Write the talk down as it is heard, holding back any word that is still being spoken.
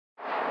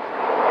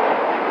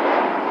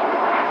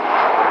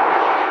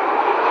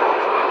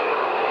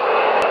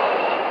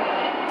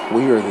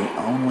We are the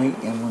only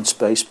inland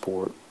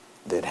spaceport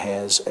that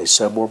has a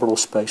suborbital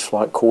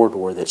spaceflight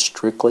corridor that's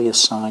strictly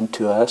assigned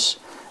to us,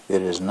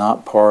 that is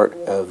not part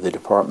of the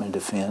Department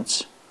of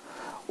Defense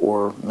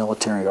or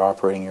military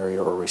operating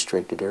area or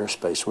restricted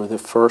airspace. We're the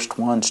first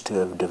ones to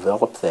have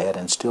developed that,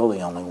 and still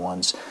the only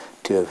ones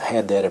to have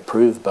had that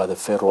approved by the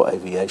Federal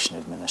Aviation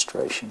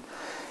Administration.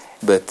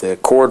 But the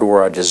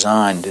corridor I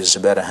designed is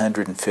about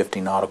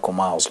 150 nautical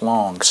miles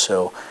long,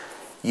 so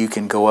you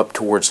can go up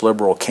towards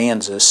Liberal,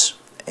 Kansas,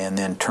 and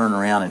then turn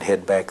around and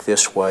head back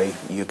this way.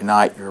 You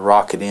ignite your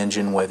rocket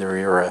engine, whether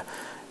you're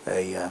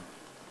a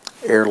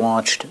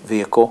air-launched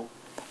vehicle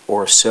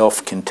or a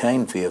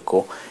self-contained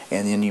vehicle,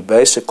 and then you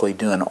basically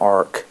do an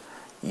arc.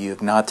 You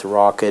ignite the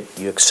rocket,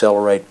 you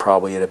accelerate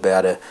probably at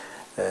about a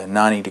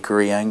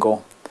 90-degree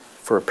angle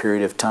for a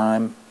period of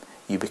time.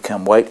 You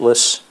become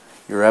weightless,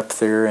 you're up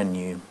there, and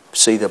you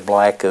see the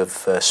black of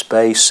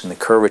space and the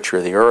curvature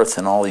of the Earth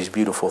and all these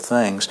beautiful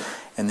things,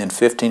 and then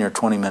 15 or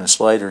 20 minutes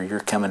later you're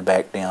coming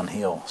back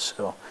downhill.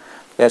 So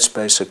that's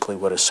basically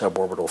what a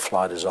suborbital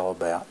flight is all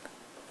about.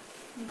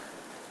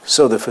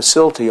 So the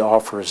facility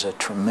offers a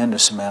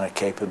tremendous amount of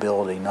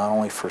capability, not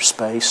only for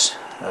space,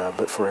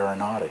 but for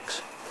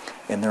aeronautics.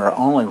 And there are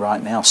only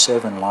right now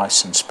 7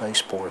 licensed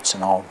spaceports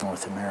in all of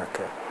North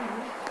America.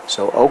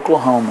 So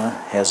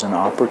Oklahoma has an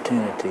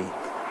opportunity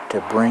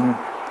to bring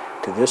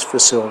to this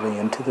facility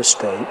into the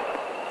state,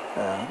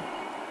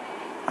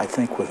 I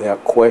think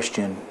without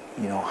question,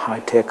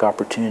 high-tech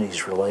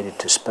opportunities related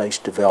to space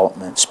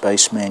development,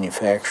 space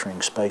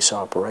manufacturing, space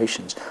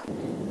operations.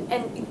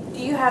 And do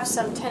you have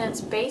some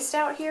tenants based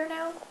out here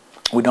now?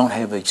 We don't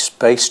have a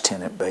space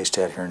tenant based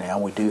out here now.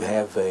 We do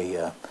have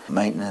a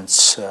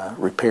maintenance,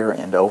 repair,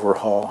 and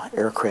overhaul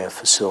aircraft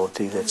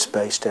facility that's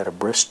based out of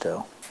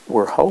Bristow.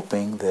 We're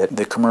hoping that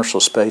the commercial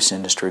space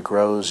industry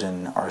grows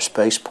and our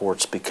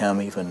spaceports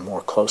become even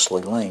more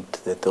closely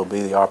linked, that there'll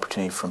be the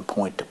opportunity from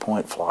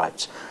point-to-point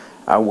flights.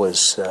 I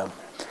was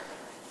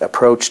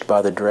approached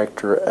by the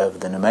director of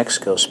the New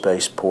Mexico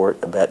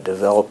Spaceport about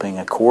developing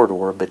a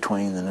corridor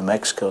between the New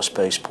Mexico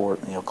Spaceport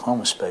and the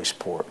Oklahoma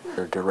Spaceport.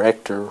 The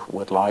director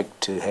would like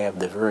to have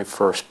the very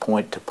first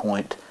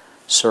point-to-point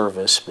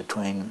service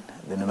between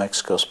the New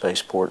Mexico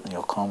Spaceport and the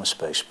Oklahoma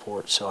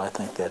Spaceport, so I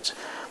think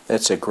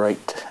that's a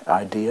great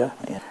idea.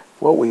 And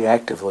what we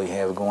actively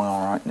have going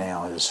on right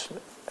now is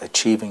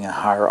achieving a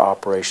higher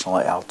operational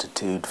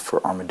altitude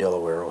for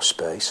Armadillo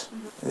Aerospace.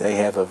 They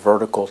have a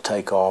vertical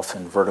takeoff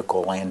and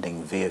vertical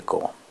landing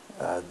vehicle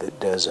that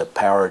does a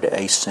powered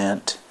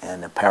ascent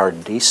and a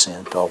powered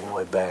descent all the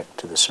way back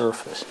to the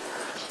surface.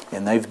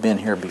 And they've been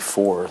here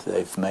before.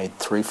 They've made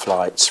 3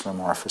 flights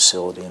from our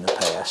facility in the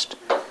past.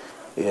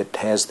 It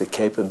has the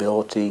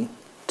capability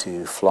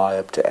to fly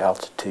up to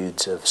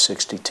altitudes of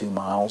 62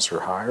 miles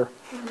or higher.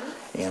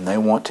 And they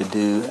want to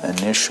do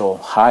initial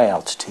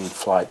high-altitude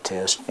flight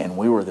tests, and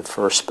we were the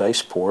first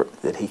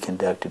spaceport that he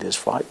conducted his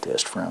flight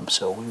test from,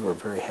 so we were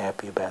very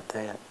happy about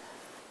that.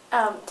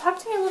 Talk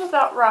to me a little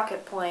about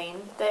Rocket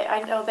Plane.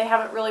 I know they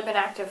haven't really been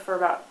active for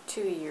about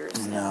 2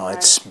 years. No, right?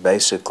 It's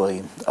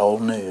basically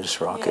old news.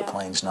 Rocket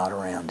Plane's not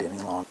around any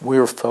longer.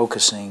 We're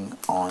focusing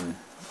on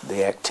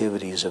the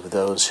activities of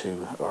those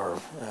who are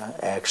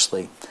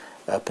actually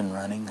up and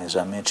running. As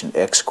I mentioned,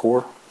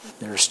 X-Corps.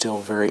 They're still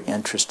very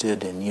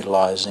interested in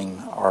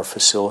utilizing our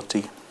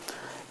facility,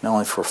 not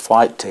only for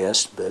flight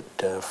tests, but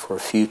for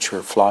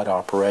future flight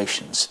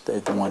operations.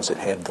 They're the ones that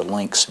have the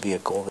Lynx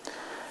vehicle.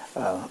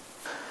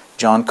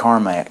 John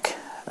Carmack,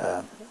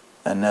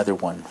 another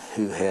one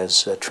who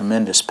has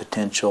tremendous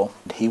potential.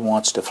 He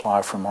wants to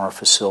fly from our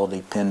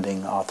facility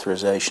pending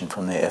authorization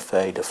from the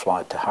FAA to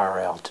fly to higher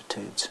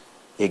altitudes.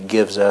 It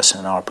gives us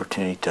an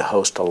opportunity to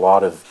host a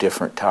lot of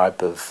different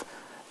type of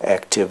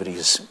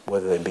activities,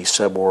 whether they be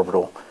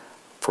suborbital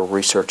for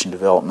research and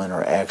development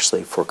or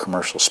actually for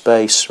commercial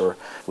space, or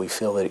we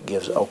feel that it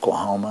gives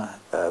Oklahoma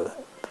a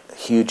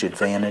huge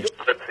advantage.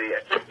 Let's see.